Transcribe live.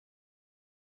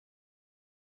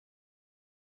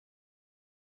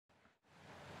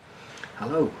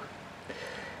Hello.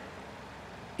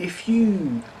 If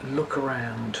you look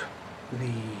around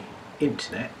the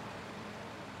internet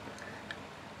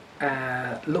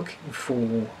looking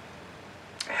for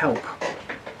help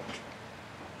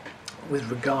with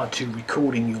regard to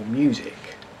recording your music,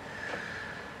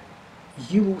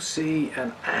 you will see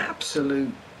an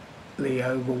absolutely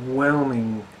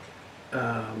overwhelming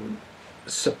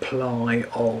supply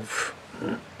of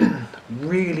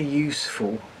really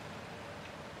useful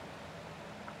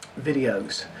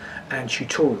videos and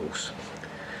tutorials,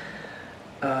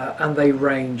 and they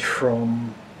range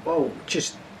from, well,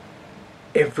 just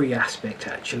every aspect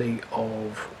actually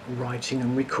of writing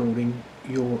and recording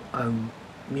your own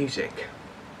music.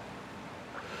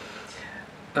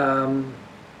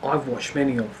 I've watched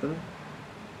many of them.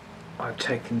 I've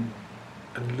taken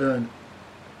and learned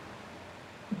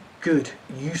good,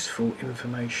 useful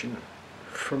information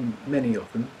from many of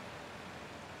them.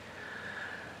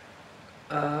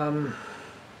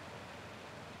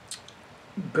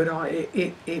 But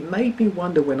it made me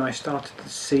wonder when I started to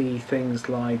see things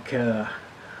like the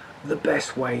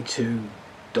best way to ...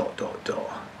 the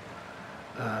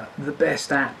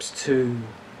best apps to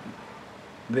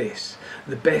this,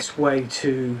 the best way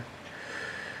to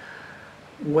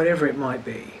whatever it might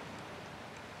be.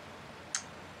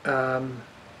 And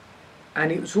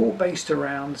it was all based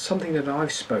around something that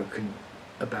I've spoken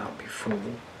about before: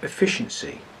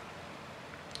 efficiency.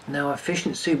 Now,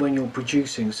 efficiency when you're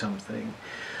producing something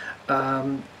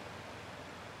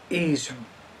is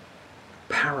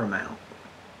paramount.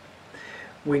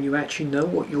 When you actually know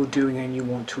what you're doing and you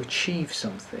want to achieve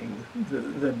something,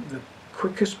 the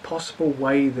quickest possible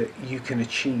way that you can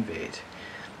achieve it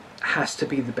has to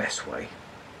be the best way.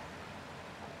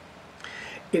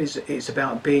 It's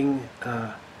about being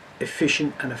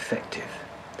efficient and effective.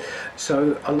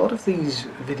 So a lot of these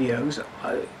videos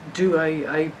do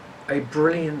a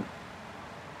brilliant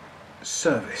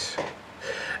service.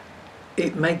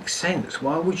 It makes sense.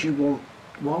 Why would you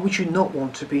not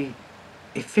want to be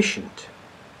efficient?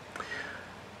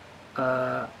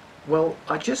 Well,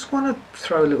 I just want to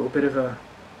throw a little bit of a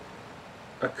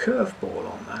curveball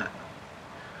on that,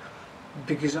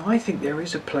 because I think there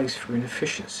is a place for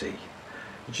inefficiency.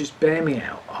 Just bear me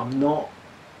out. I'm not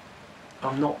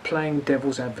playing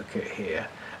devil's advocate here.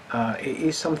 It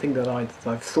is something that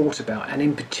I've thought about, and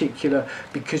in particular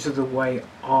because of the way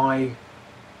I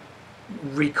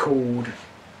record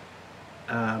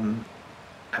and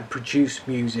produce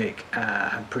music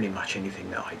and pretty much anything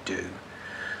that I do.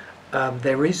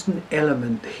 There is an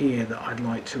element here that I'd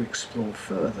like to explore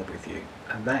further with you,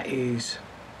 and that is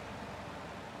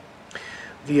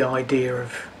the idea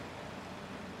of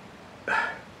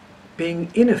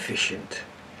being inefficient.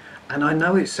 And I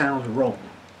know it sounds wrong.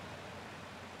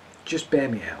 Just bear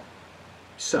me out.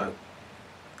 So,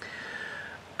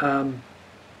 I'm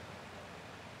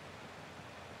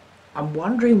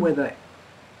wondering whether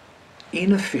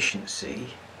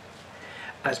inefficiency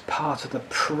as part of the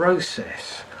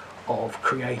process of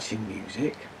creating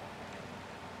music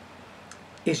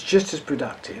is just as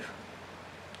productive,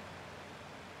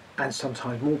 and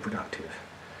sometimes more productive,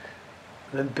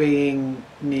 than being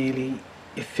merely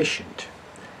efficient.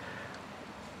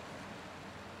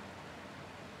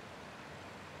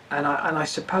 And I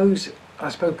suppose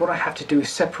what I have to do is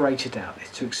separate it out, is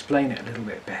to explain it a little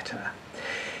bit better.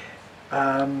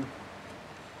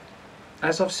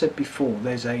 As I've said before,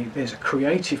 there's a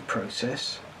creative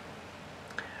process,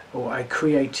 or a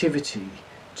creativity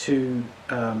to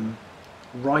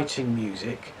writing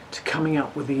music, to coming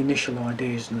up with the initial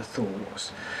ideas and the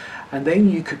thoughts. And then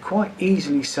you could quite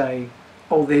easily say,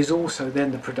 oh, there's also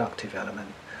then the productive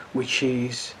element, which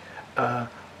is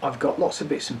I've got lots of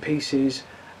bits and pieces.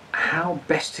 How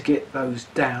best to get those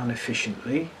down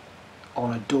efficiently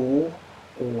on a DAW,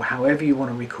 or however you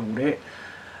want to record it.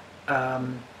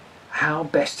 How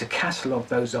best to catalogue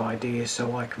those ideas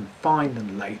so I can find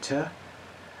them later.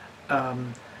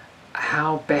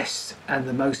 How best and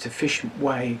the most efficient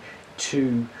way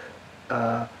to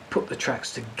put the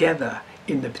tracks together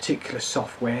in the particular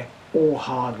software or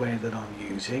hardware that I'm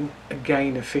using.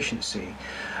 Again, efficiency.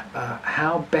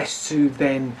 How best to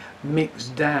then mix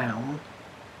down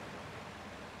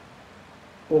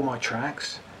all my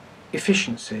tracks.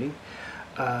 Efficiency.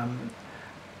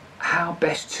 How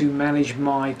best to manage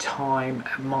my time,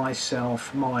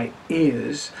 myself, my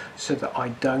ears, so that I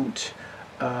don't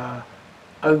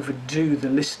overdo the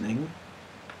listening.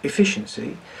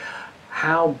 Efficiency.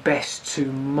 How best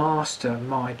to master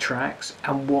my tracks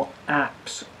and what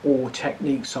apps or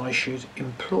techniques I should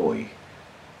employ.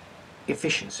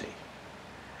 Efficiency.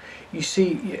 you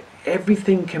see,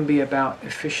 everything can be about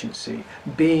efficiency,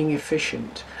 being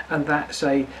efficient, and that's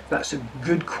a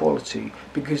good quality,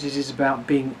 because it is about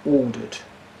being ordered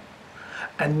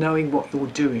and knowing what you're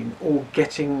doing, or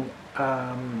getting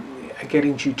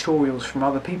tutorials from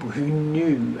other people who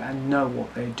knew and know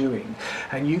what they're doing,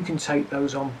 and you can take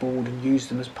those on board and use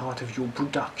them as part of your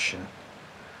production.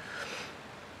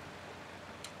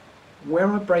 Where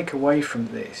I break away from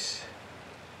this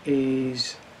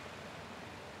is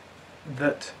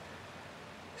that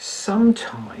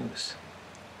sometimes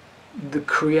the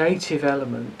creative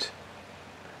element,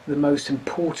 the most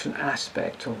important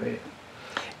aspect of it,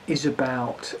 is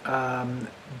about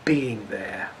being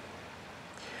there.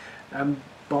 And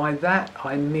by that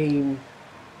I mean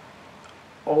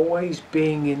always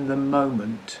being in the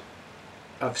moment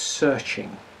of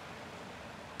searching,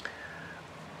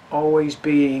 always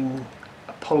being,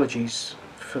 apologies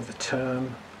for the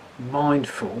term,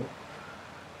 mindful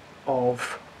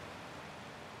of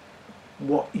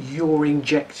what you're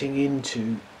injecting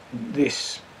into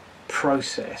this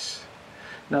process.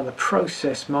 Now, the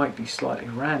process might be slightly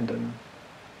random.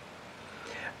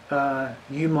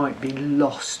 You might be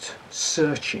lost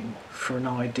searching for an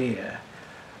idea,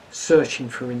 searching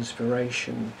for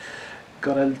inspiration,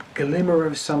 got a glimmer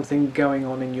of something going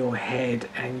on in your head,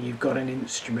 and you've got an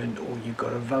instrument, or you've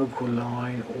got a vocal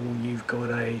line, or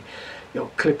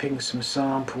you're clipping some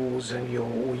samples, and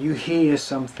or you hear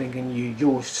something and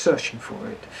you're searching for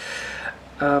it.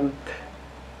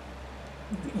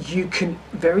 You can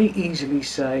very easily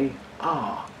say,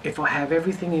 if I have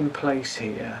everything in place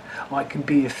here, I can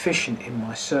be efficient in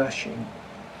my searching.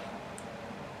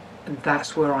 And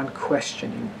that's where I'm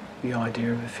questioning the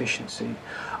idea of efficiency.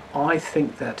 I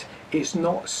think that it's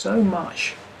not so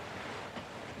much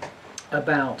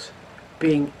about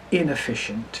being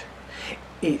inefficient,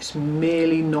 it's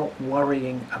merely not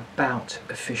worrying about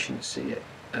efficiency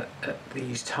at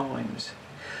these times.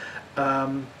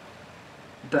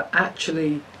 But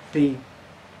actually, the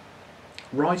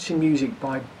writing music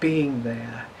by being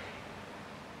there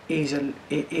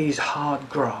is hard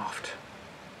graft,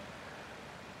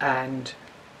 and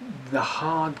the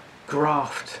hard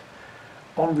graft,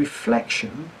 on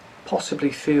reflection,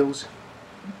 possibly feels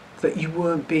that you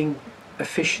weren't being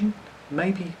efficient.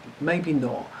 Maybe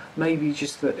not. Maybe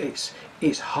just that it's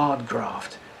hard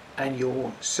graft, and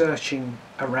you're searching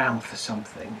around for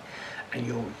something, and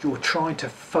you're trying to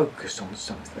focus on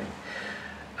something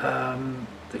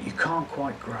that you can't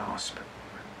quite grasp.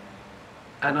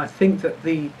 And I think that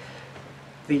the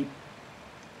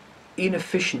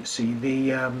inefficiency,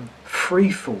 the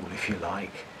free fall, if you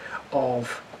like,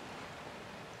 of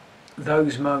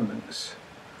those moments,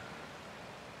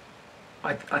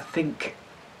 I think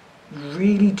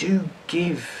really do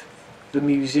give the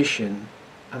musician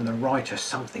and the writer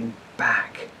something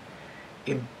back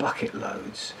in bucket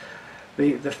loads.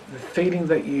 The feeling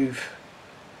that you've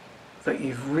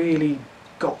really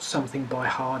got something by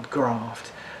hard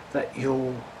graft, that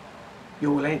you'll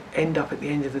end up at the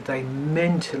end of the day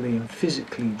mentally and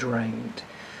physically drained,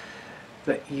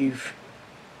 that you've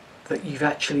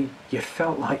actually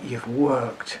felt like you've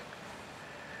worked.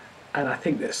 And I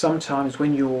think that sometimes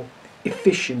when you're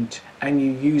efficient and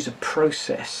you use a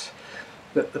process,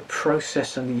 that the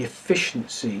process and the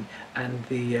efficiency and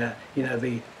the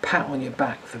pat on your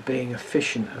back for being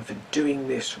efficient and for doing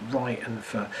this right, and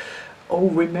for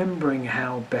remembering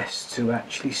how best to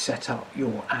actually set up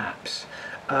your apps,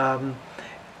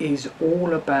 is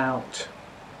all about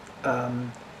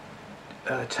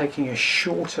taking a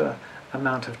shorter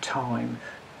amount of time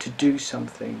to do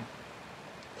something.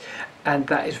 And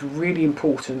that is really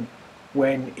important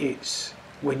when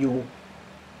you're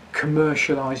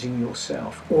commercializing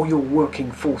yourself, or you're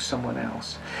working for someone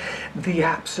else. The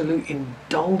absolute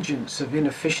indulgence of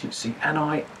inefficiency, and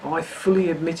I fully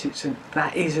admit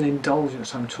that is an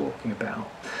indulgence I'm talking about,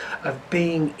 of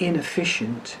being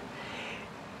inefficient,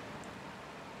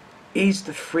 is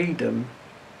the freedom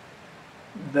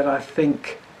that I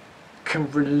think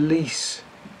can release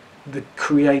the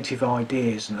creative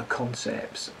ideas and the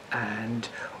concepts, and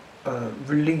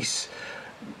release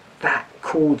that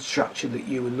chord structure that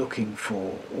you were looking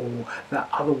for, or that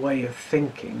other way of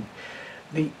thinking.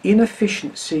 The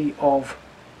inefficiency of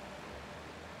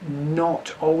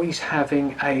not always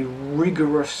having a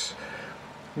rigorous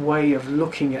way of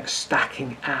looking at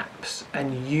stacking apps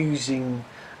and using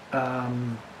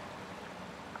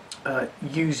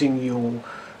your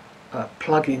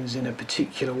plugins in a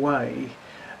particular way,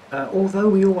 although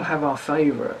we all have our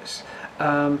favourites,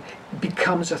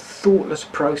 becomes a thoughtless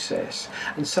process.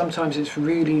 And sometimes it's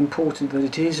really important that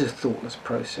it is a thoughtless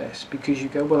process, because you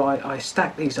go, well, I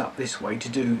stack these up this way to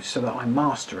do so that I'm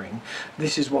mastering.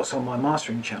 This is what's on my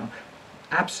mastering chart.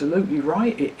 Absolutely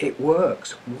right, it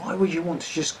works. Why would you want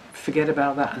to just forget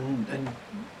about that and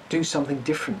do something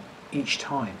different each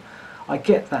time? I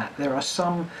get that. There are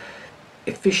some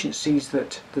efficiencies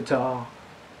that are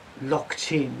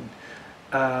locked in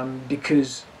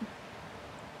because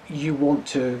you want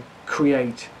to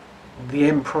create the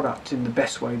end product in the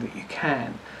best way that you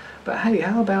can. But hey,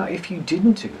 how about if you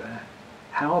didn't do that?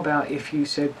 How about if you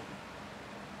said,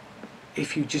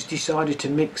 if you just decided to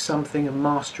mix something and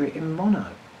master it in mono?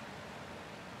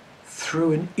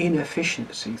 Through an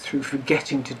inefficiency, through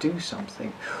forgetting to do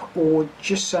something, or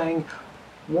just saying,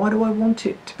 why do I want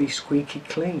it to be squeaky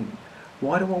clean?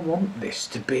 Why do I want this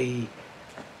to be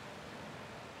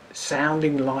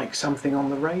sounding like something on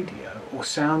the radio, or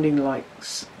sounding like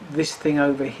this thing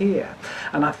over here?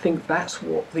 And I think that's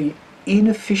what the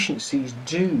inefficiencies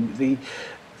do.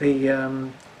 The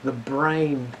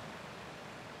brain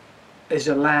is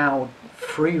allowed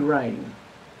free rein,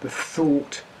 the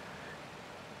thought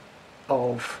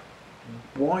of,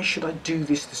 why should I do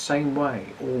this the same way?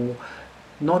 Or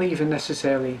not even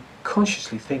necessarily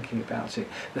consciously thinking about it.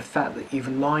 The fact that you've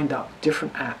lined up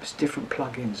different apps, different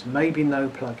plugins, maybe no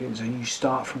plugins, and you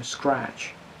start from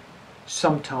scratch.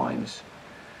 Sometimes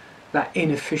that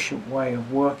inefficient way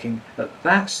of working at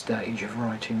that stage of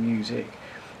writing music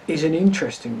is an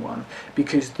interesting one,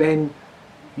 because then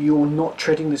you're not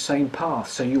treading the same path.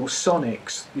 So your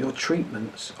sonics, your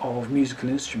treatments of musical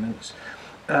instruments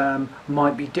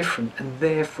might be different, and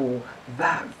therefore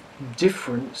that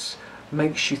difference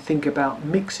makes you think about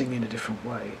mixing in a different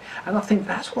way. And I think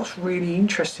that's what's really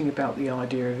interesting about the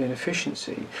idea of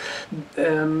inefficiency.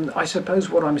 I suppose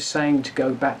what I'm saying, to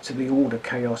go back to the order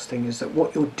chaos thing, is that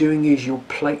what you're doing is you're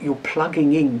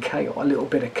plugging in chaos, a little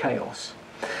bit of chaos.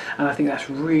 And I think that's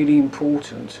really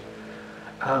important.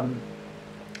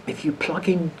 If you plug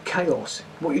in chaos,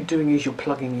 what you're doing is you're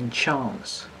plugging in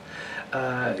chance.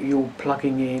 You're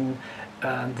plugging in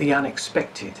the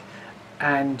unexpected.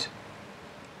 And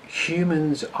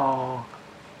humans are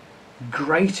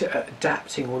great at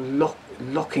adapting or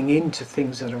locking into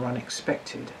things that are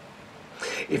unexpected.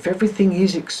 If everything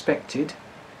is expected,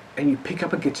 and you pick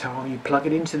up a guitar and you plug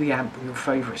it into the amp with your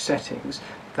favourite settings,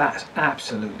 that's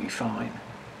absolutely fine.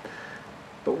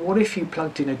 But what if you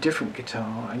plugged in a different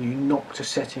guitar and you knocked a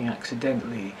setting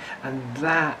accidentally, and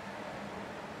that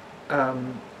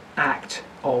act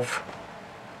of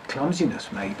clumsiness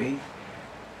maybe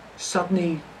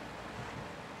suddenly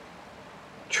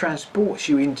transports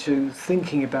you into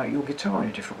thinking about your guitar in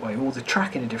a different way, or the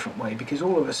track in a different way, because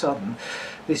all of a sudden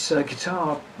this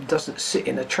guitar doesn't sit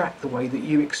in a track the way that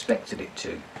you expected it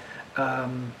to.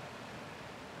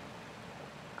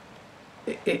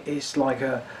 It's like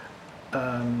a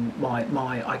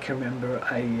I can remember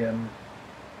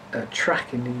a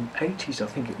track in the 80s, I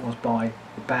think it was, by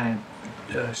the band,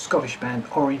 Scottish band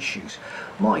Orange Juice.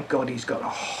 My God, he's got a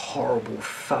horrible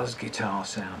fuzz guitar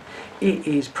sound. It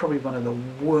is probably one of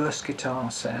the worst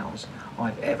guitar sounds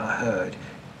I've ever heard.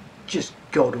 Just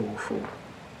god awful.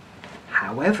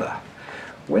 However,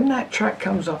 when that track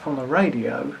comes up on the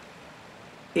radio,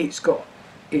 it's got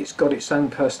its own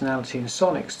personality and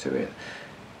sonics to it.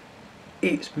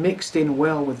 It's mixed in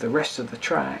well with the rest of the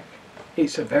track.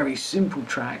 It's a very simple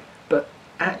track, but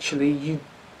actually you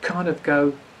kind of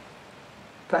go,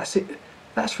 that's it,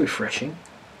 that's refreshing,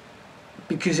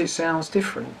 because it sounds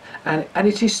different, and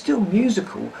it is still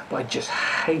musical, but I just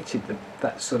hated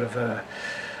that sort of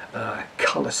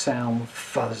colour sound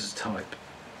fuzz type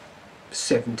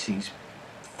 70s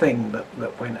thing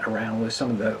that went around, with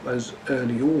some of those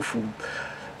early awful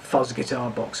fuzz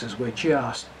guitar boxes were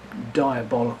just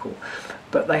diabolical.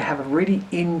 But they have a really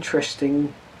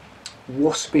interesting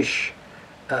waspish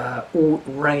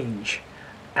range,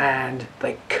 and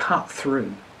they cut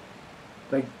through.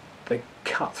 They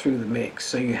cut through the mix,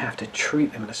 so you have to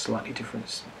treat them in a slightly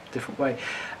different way.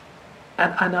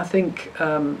 And I think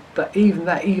that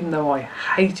even though I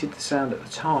hated the sound at the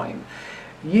time,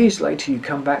 years later you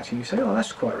come back to it, you say, oh,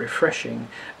 that's quite refreshing,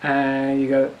 and you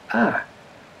go,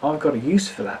 I've got a use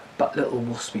for that but little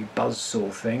waspy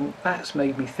buzzsaw thing. That's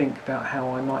made me think about how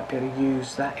I might be able to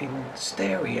use that in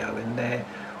stereo, and they're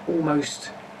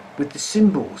almost with the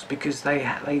cymbals, because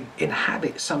they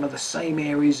inhabit some of the same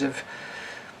areas of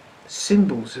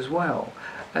cymbals as well.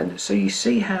 And so you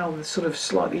see how the sort of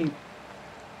slightly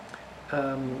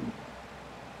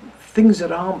things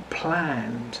that aren't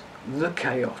planned, the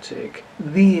chaotic,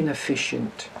 the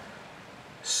inefficient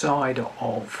side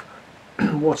of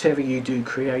whatever you do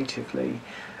creatively,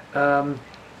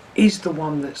 is the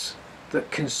one that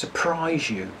can surprise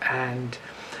you and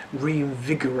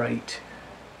reinvigorate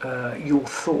your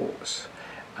thoughts,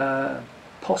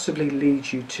 possibly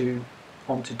lead you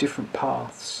onto different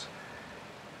paths,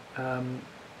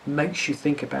 makes you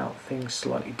think about things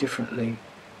slightly differently.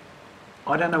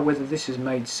 I don't know whether this has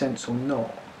made sense or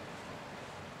not.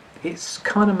 It's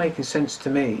kind of making sense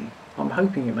to me. I'm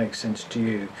hoping it makes sense to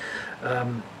you. But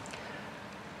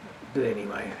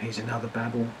anyway, here's another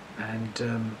babble,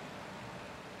 and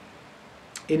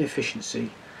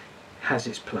inefficiency has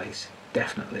its place,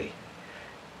 definitely.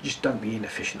 Just don't be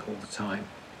inefficient all the time.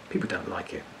 People don't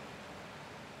like it.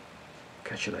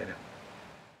 Catch you later.